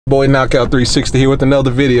Boy Knockout 360 here with another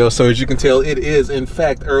video. So as you can tell, it is in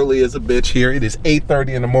fact early as a bitch here. It is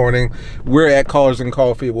 8:30 in the morning. We're at Cars and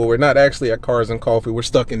Coffee. Well, we're not actually at Cars and Coffee. We're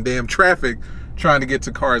stuck in damn traffic trying to get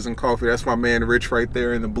to Cars and Coffee. That's my man Rich right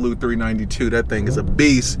there in the blue 392. That thing is a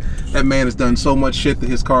beast. That man has done so much shit to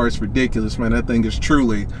his car. It's ridiculous, man. That thing is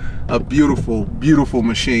truly a beautiful, beautiful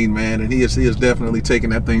machine, man. And he is definitely taking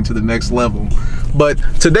that thing to the next level. But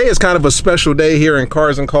today is kind of a special day here in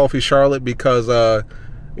Cars and Coffee Charlotte because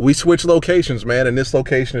we switched locations, man, and this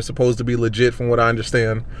location is supposed to be legit from what I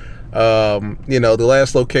understand. You know, the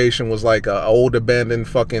last location was like an old abandoned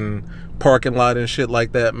fucking parking lot and shit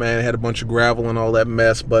like that, man. It had a bunch of gravel and all that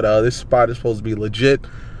mess, but this spot is supposed to be legit.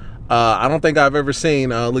 I don't think I've ever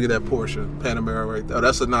seen, look at that Porsche Panamera right there. Oh,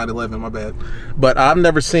 that's a 911, my bad. But I've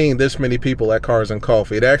never seen this many people at Cars and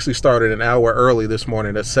Coffee. It actually started an hour early this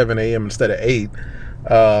morning at 7 a.m. instead of 8.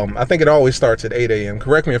 I think it always starts at 8 a.m.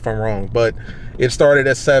 Correct me if I'm wrong, but it started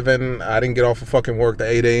at 7. I didn't get off of fucking work at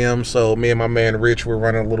 8 a.m. So me and my man Rich were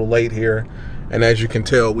running a little late here. And as you can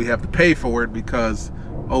tell, we have to pay for it because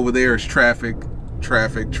over there is traffic,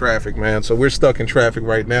 man. So we're stuck in traffic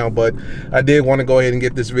right now. But I did want to go ahead and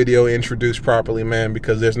get this video introduced properly, man,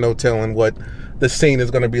 because there's no telling what the scene is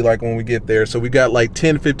going to be like when we get there. So we got like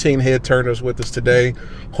 10-15 head turners with us today,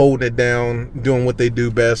 holding it down, doing what they do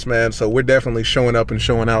best, man. So we're definitely showing up and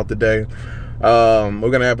showing out today. We're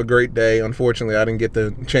gonna have a great day. Unfortunately, I didn't get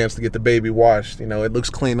the chance to get the baby washed. You know, it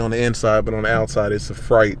looks clean on the inside, but on the outside it's a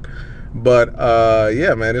fright. But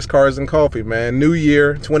yeah, man, it's Cars and Coffee, man. New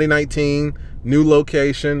year 2019, new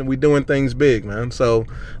location. We doing things big, man. So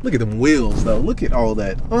look at them wheels though. Look at all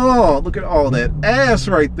that. Oh, look at all that ass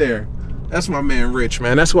right there. That's my man Rich,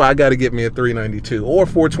 man. That's why I got to get me a 392 or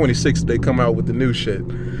 426 if they come out with the new shit.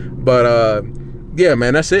 But yeah,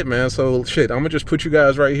 man, that's it, man. So shit, I'm gonna just put you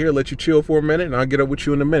guys right here, let you chill for a minute, and I'll get up with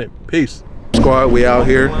you in a minute. Peace. Squad, we out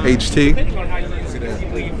here, HT.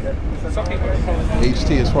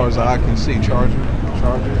 HT as far as the eye can see. Charger,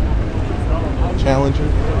 Challenger.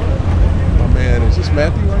 My man, is this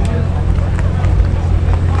Matthew right here?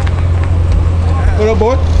 What up,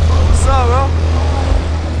 boy? What's up, bro?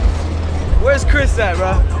 Where's Chris at,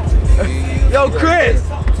 bro? Yo, Chris!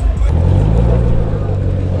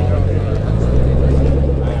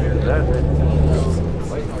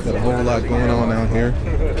 Got a whole lot going on out here.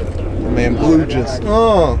 My man Blue just,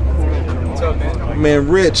 my man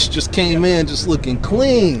Rich just came in just looking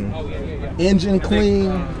clean. Engine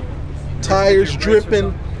clean, tires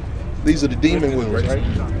dripping. These are the demon wheels, right?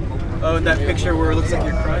 Oh, that picture where it looks like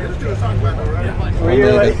you're crying? Yeah. My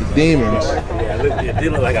man got the demons. Yeah, it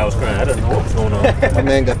did look like I was crying. I don't know what was going on. My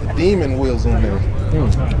man got the demon wheels on there.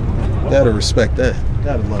 Gotta respect that.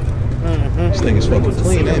 Gotta love it. This thing is fucking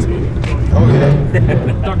clean, ain't it? Oh yeah.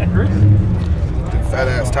 Dr. Chris? Fat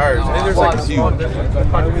ass tires. And there's like a few.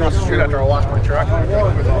 Across the street after I washed my truck.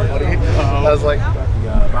 I was like,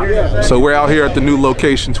 so we're out here at the new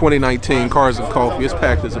location, 2019 Cars and Coffee. It's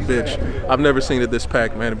packed as a bitch. I've never seen it this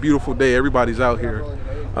packed, man. A beautiful day. Everybody's out here.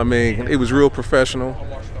 I mean, it was real professional.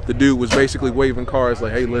 The dude was basically waving cars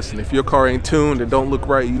like, hey, listen, if your car ain't tuned and don't look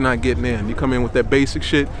right, you're not getting in. You come in with that basic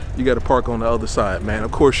shit, you got to park on the other side, man.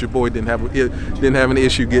 Of course, your boy didn't have an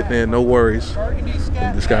issue getting in. No worries.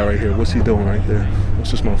 And this guy right here, what's he doing right there? What's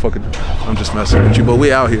this motherfucker? I'm just messing with you, but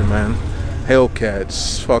we out here, man.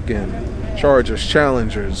 HELLCATS, fucking Chargers,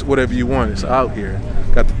 Challengers, whatever you want. It's out here.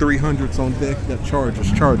 Got the 300s on deck. Got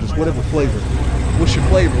Chargers, whatever flavor. What's your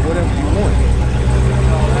flavor? Whatever you want.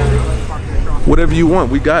 Whatever you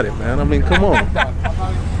want, we got it, man. I mean, come on. Got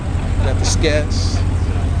the scats.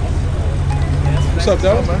 What's up,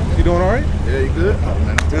 dog? You doing all right? yeah, you good? Oh,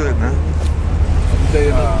 man, I'm Good, man.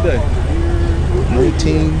 Another day. No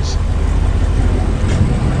teams.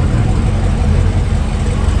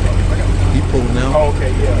 He pulling out. Oh,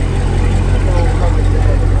 okay, yeah.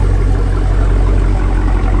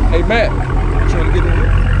 Hey, Matt. You trying to get in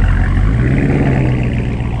here?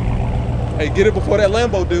 Hey, get it before that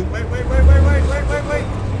Lambo, dude. Wait.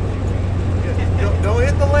 Don't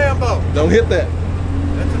hit the Lambo. Don't hit that.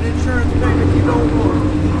 That's an insurance payment you don't want.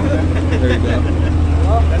 There you go.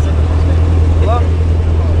 Hello?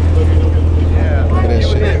 Yeah. Look at that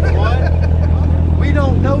shit. What? We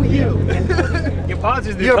don't know you.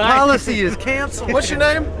 Your policy is canceled. What's your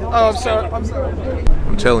name? Oh, I'm sorry.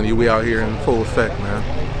 I'm telling you, we out here in full effect, man.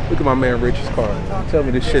 Look at my man Rich's car. Tell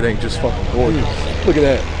me this shit ain't just fucking gorgeous. Look at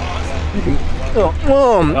that. You can,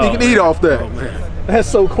 you can eat off that. That's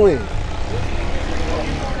so clean.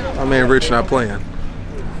 My man Rich not playing.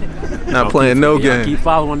 Not playing no game. Keep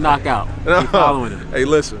following Knockout. Keep following him. Hey,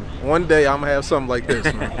 listen. One day I'm gonna have something like this,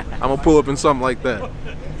 man. I'm gonna pull up in something like that.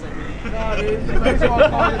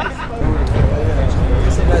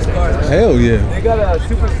 Hell yeah. They got a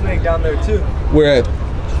super snake down there too. Where at?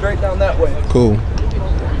 Straight down that way. Cool.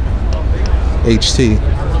 HT.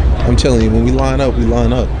 I'm telling you, when we line up, we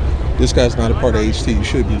line up. This guy's not a part of HT. You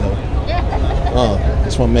should be though.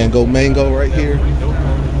 This one man go Mango right here.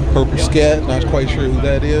 Purple Scat. Not quite sure who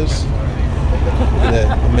that is.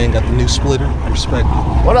 That man got the new splitter. Respect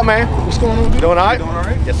it. What up, man? What's going on, dude? Doing all right? Doing all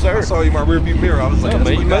right? Yes, sir. I saw you in my rearview mirror. I was like,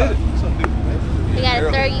 man, you made it. What's up, dude? We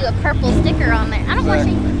gotta throw you a purple sticker on there. I don't want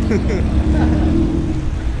to.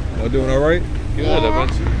 Y'all doing all right? Good, how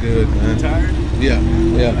about you? Good, man. Tired? Yeah,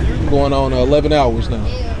 yeah. Going on 11 hours now.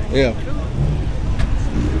 Yeah.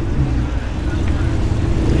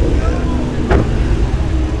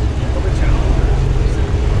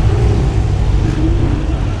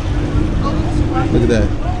 Look at that.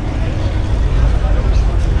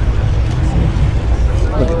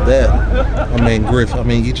 Look at that. I mean, Griff, I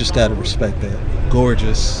mean, you just gotta respect that.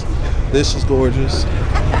 Gorgeous. This is gorgeous. I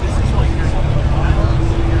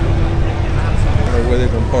don't know where they're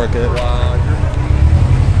gonna park at.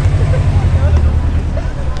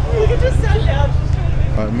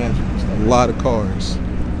 I imagine a lot of cars.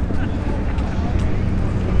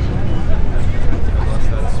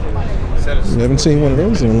 We haven't seen one of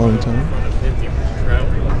those in a long time.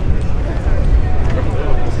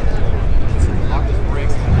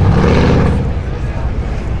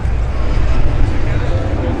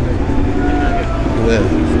 Look at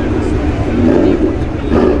that.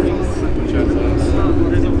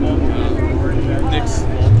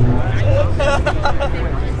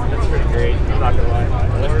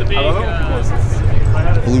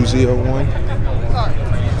 Blue Z01.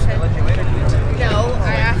 No, I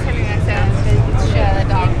asked him and I said it's the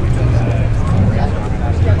dog.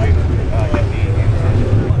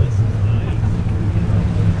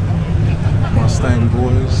 Mustang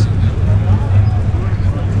boys.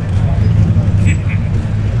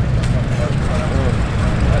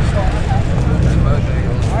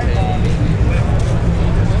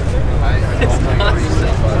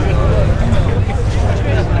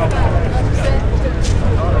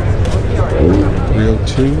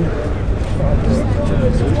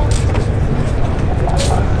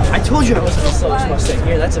 I told you I wasn't the slowest Mustang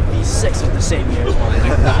here. That's a V6 of the same year as mine.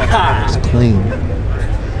 It's clean.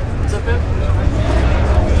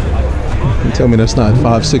 You tell me that's not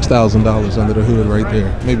 $5,000–$6,000 under the hood right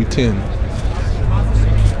there. Maybe 10.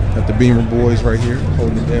 Got the Beamer boys right here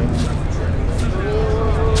holding it down.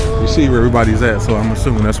 You see where everybody's at, so I'm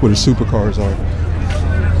assuming that's where the supercars are.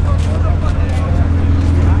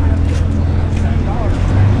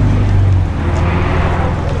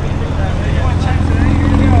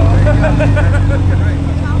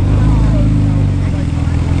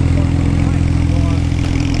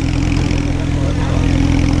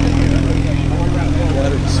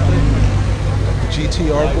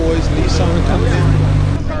 GTR boys, Nissan coming in.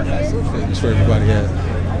 That's where everybody at.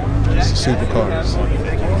 It's the supercars.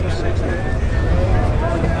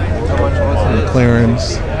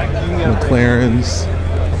 McLarens,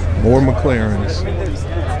 more McLarens.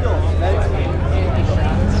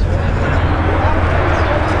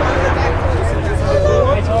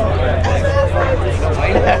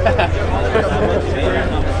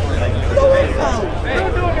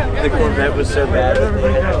 The Corvette was so bad.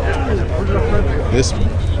 This one.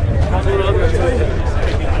 Might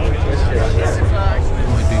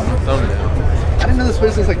be my thumbnail. I didn't know this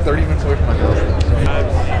place was like 30 minutes away from my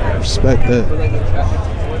house. Respect that.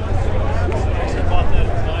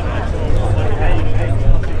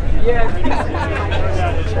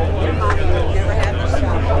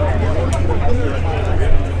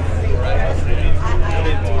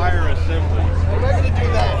 Entire assembly. We're not gonna do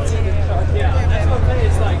that. Yeah, that's what I'm saying.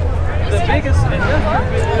 It's like the biggest and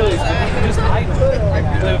really just idle.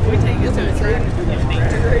 So if we take it to a track,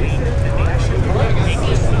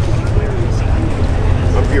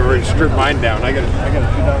 I'm getting ready to strip mine down. I got a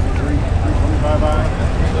 2003 325i.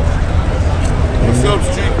 What's up,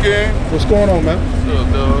 Street King? What's going on, man? What's up,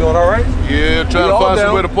 dog? Doing all right? Yeah, trying to find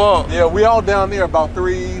somewhere to park. Yeah, we all down there, about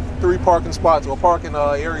three parking spots or parking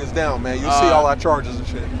areas down, man. You'll see all our charges and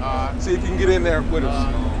shit. See if you can get in there with us.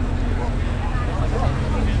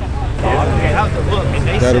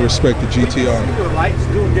 Gotta respect the GTR. the lights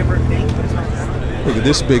doing different things. Look at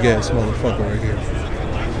this big ass motherfucker right here.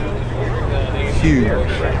 Huge.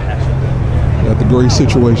 Got the gray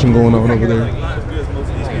situation going on over there.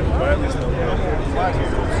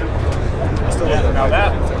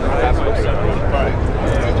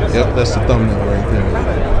 Yep, that's the thumbnail right there.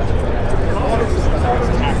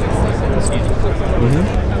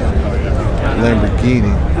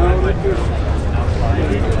 Lamborghini.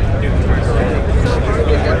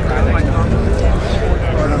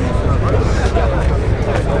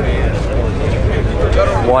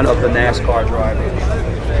 one of the NASCAR drivers.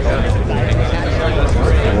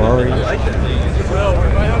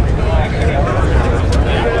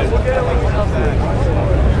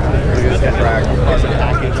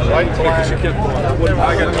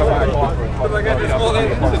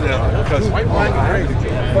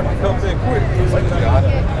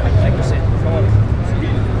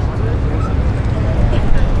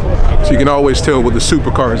 So you can always tell what the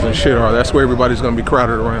supercars and shit are. That's where everybody's gonna be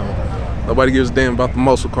crowded around. Nobody gives a damn about the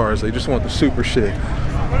muscle cars. They just want the super shit.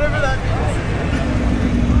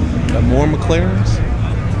 Got more McLarens.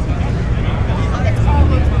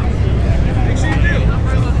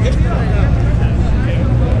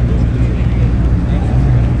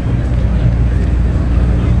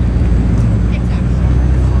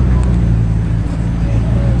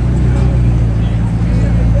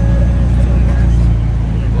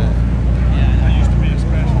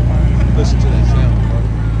 Listen to that sound, bro.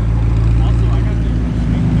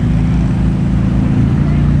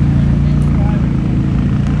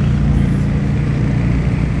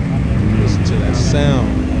 Listen to that sound.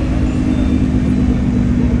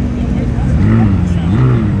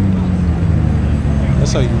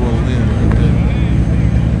 That's how you roll in right there.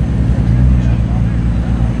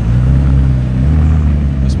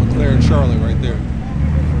 That's McLaren Charlotte right there.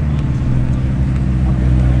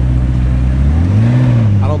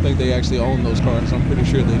 I don't think they actually own those cars. I'm pretty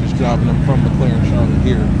sure they're just driving them from McLaren Charlotte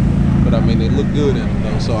here. But I mean, they look good in them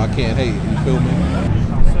though, so I can't hate. You feel me?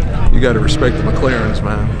 You got to respect the McLarens,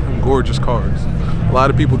 man. Gorgeous cars. A lot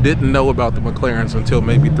of people didn't know about the McLarens until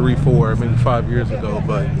maybe 3, 4, maybe 5 years ago.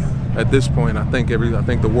 But at this point, I think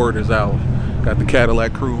the word is out. Got the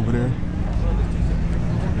Cadillac crew over there.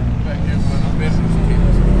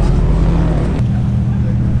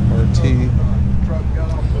 RT.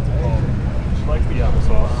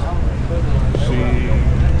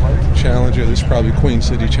 Challenger, this is probably Queen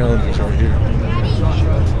City Challengers right here.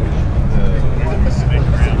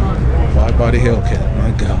 Wide body Hellcat,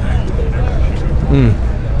 my God.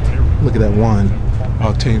 Look at that wine.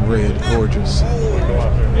 Octane red, gorgeous.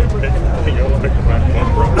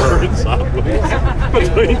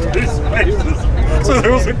 So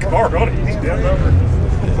there was a car on each damn number.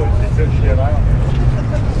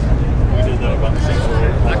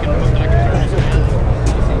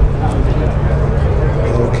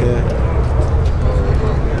 Okay.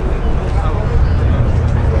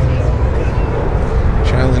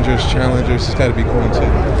 Challengers, it's gotta be Queen City.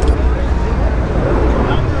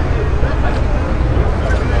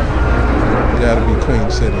 Gotta be Queen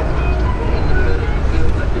City.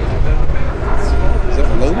 Is that a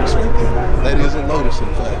Lotus right there? That is a Lotus, in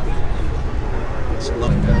fact. It's a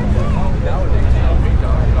Lotus.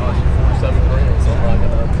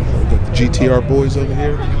 We got the GTR boys over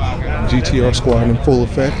here. GTR squad in full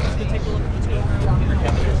effect.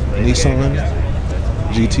 Nissan,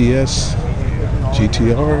 GTS,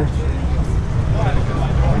 GTR,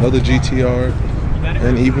 another GTR,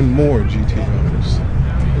 and even more GTRs.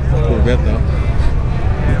 Corvette though.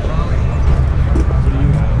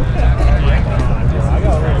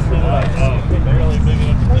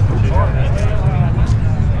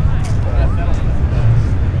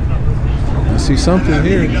 I see something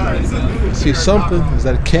here. I see something. Is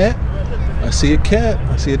that a cat? I see a cat.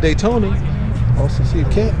 I see a Daytona. I also see a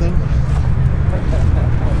cat though.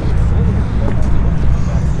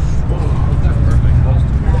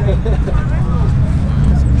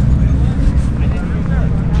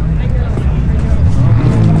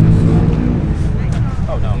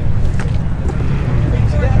 Oh no.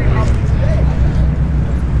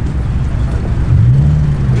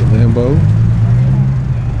 Lambo.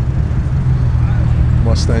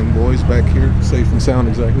 Mustang boys back here, safe and sound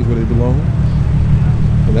exactly where they belong.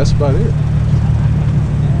 And that's about it.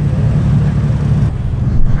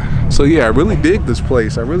 So yeah, I really dig this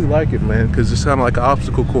place. I really like it, man, because it's kind of like an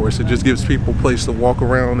obstacle course. It just gives people a place to walk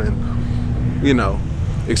around and, you know,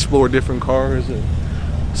 explore different cars and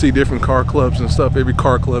see different car clubs and stuff. Every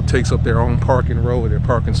car club takes up their own parking row or their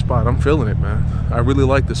parking spot. I'm feeling it, man. I really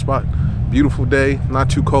like this spot. Beautiful day, not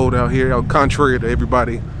too cold out here, contrary to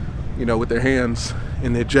everybody, you know, with their hands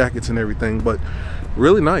in their jackets and everything. But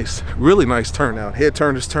really nice turnout. Head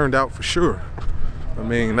turners turned out for sure. I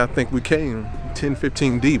mean, I think we came 10,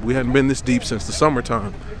 15 deep. We hadn't been this deep since the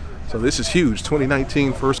summertime. So this is huge.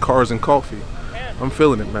 2019 first Cars and Coffee. I'm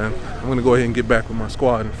feeling it, man. I'm gonna go ahead and get back with my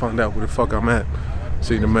squad and find out where the fuck I'm at.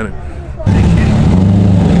 See you in a minute.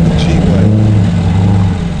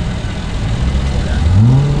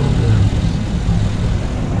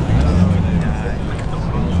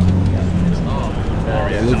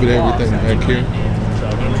 A little bit of everything back here.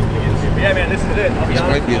 Yeah, man, this is it. This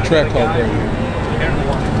might be a track hawk right here.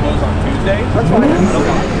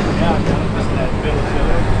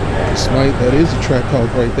 That is a track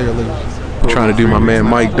hawk right there, ladies. I'm trying to do my man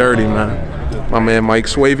Mike dirty, man. My man Mike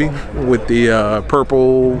Swavey with the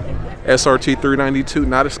purple SRT 392,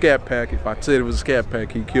 not a scat pack. If I said it was a scat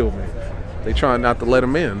pack, he'd kill me. They trying not to let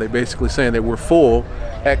him in. They basically saying that we're full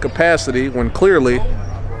at capacity when clearly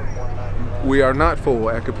we are not full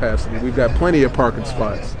at capacity. We've got plenty of parking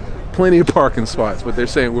spots. Plenty of parking spots, but they're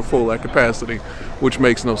saying we're full at capacity, which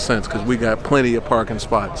makes no sense because we got plenty of parking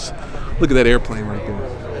spots. Look at that airplane right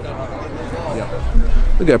there.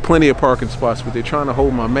 Yeah. We got plenty of parking spots, but they're trying to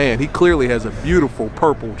hold my man. He clearly has a beautiful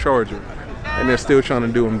purple Charger, and they're still trying to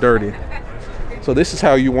do him dirty. So this is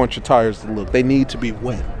how you want your tires to look. They need to be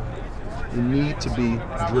wet. They need to be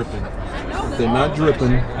dripping. If they're not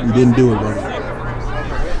dripping, you didn't do it right.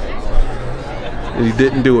 You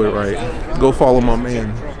didn't do it right. Go follow my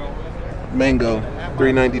man, Mango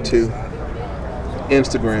 392,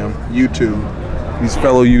 Instagram, YouTube. He's a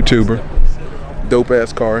fellow YouTuber. Dope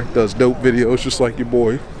ass car, does dope videos just like your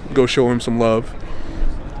boy. Go show him some love.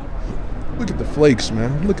 Look at the flakes,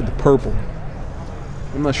 man. Look at the purple.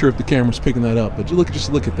 I'm not sure if the camera's picking that up, but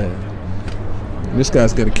just look at that. And this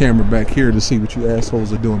guy's got a camera back here to see what you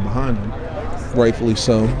assholes are doing behind him. Rightfully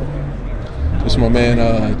so. This is my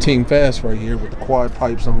man Team Fast right here with the quad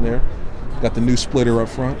pipes on there. Got the new splitter up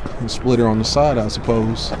front, and splitter on the side, I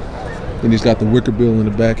suppose. Then he's got the wicker bill in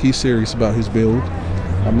the back. He's serious about his build.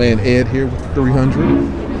 My man Ed here with the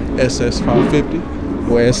 300 SS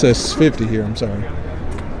 550, or SS 50 here. I'm sorry.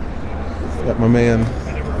 Got my man.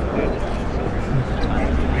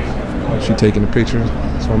 She taking the picture.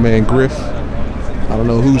 It's my man Griff. I don't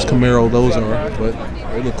know whose Camaro those are, but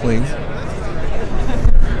they look clean.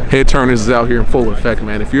 Head turners is out here in full effect,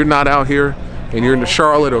 man. If you're not out here and you're in the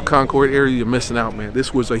Charlotte or Concord area, you're missing out, man.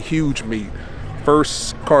 This was a huge meet.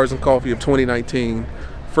 First Cars and Coffee of 2019.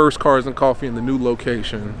 First Cars and Coffee in the new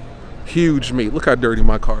location. Huge meet. Look how dirty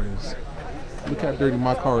my car is. Look how dirty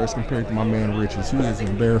my car is compared to my man Rich's. He is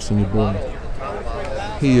embarrassing your boy.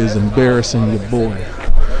 He is embarrassing your boy.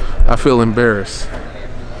 I feel embarrassed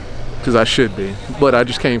because I should be, but I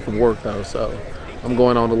just came from work though, so I'm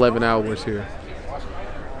going on 11 hours here.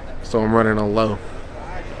 So I'm running on low.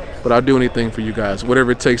 But I'll do anything for you guys.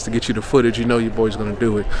 Whatever it takes to get you the footage, you know your boy's gonna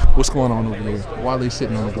do it. What's going on over there? Why are they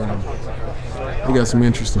sitting on the ground? We got some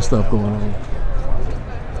interesting stuff going on.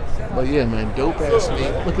 But yeah, man, dope ass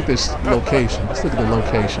meet. Look at this location. Let's look at the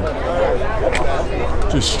location.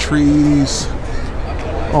 Just trees,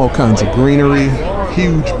 all kinds of greenery,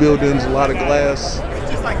 huge buildings, a lot of glass,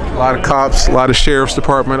 a lot of cops, a lot of sheriff's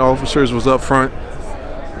department officers was up front.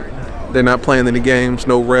 They're not playing any games,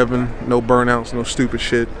 no revving, no burnouts, no stupid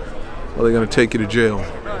shit. Or they're gonna take you to jail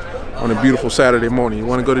on a beautiful Saturday morning. You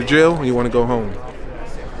wanna go to jail or you wanna go home?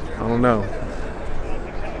 I don't know.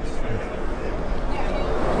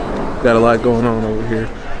 Got a lot going on over here.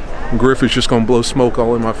 Griff is just gonna blow smoke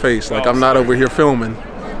all in my face. Like I'm not over here filming.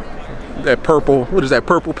 That purple, what is that,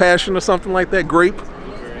 purple passion or something like that? Grape?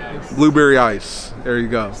 Blueberry ice. There you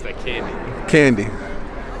go. It's that candy. Candy.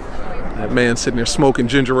 That man sitting there smoking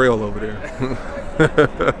ginger ale over there.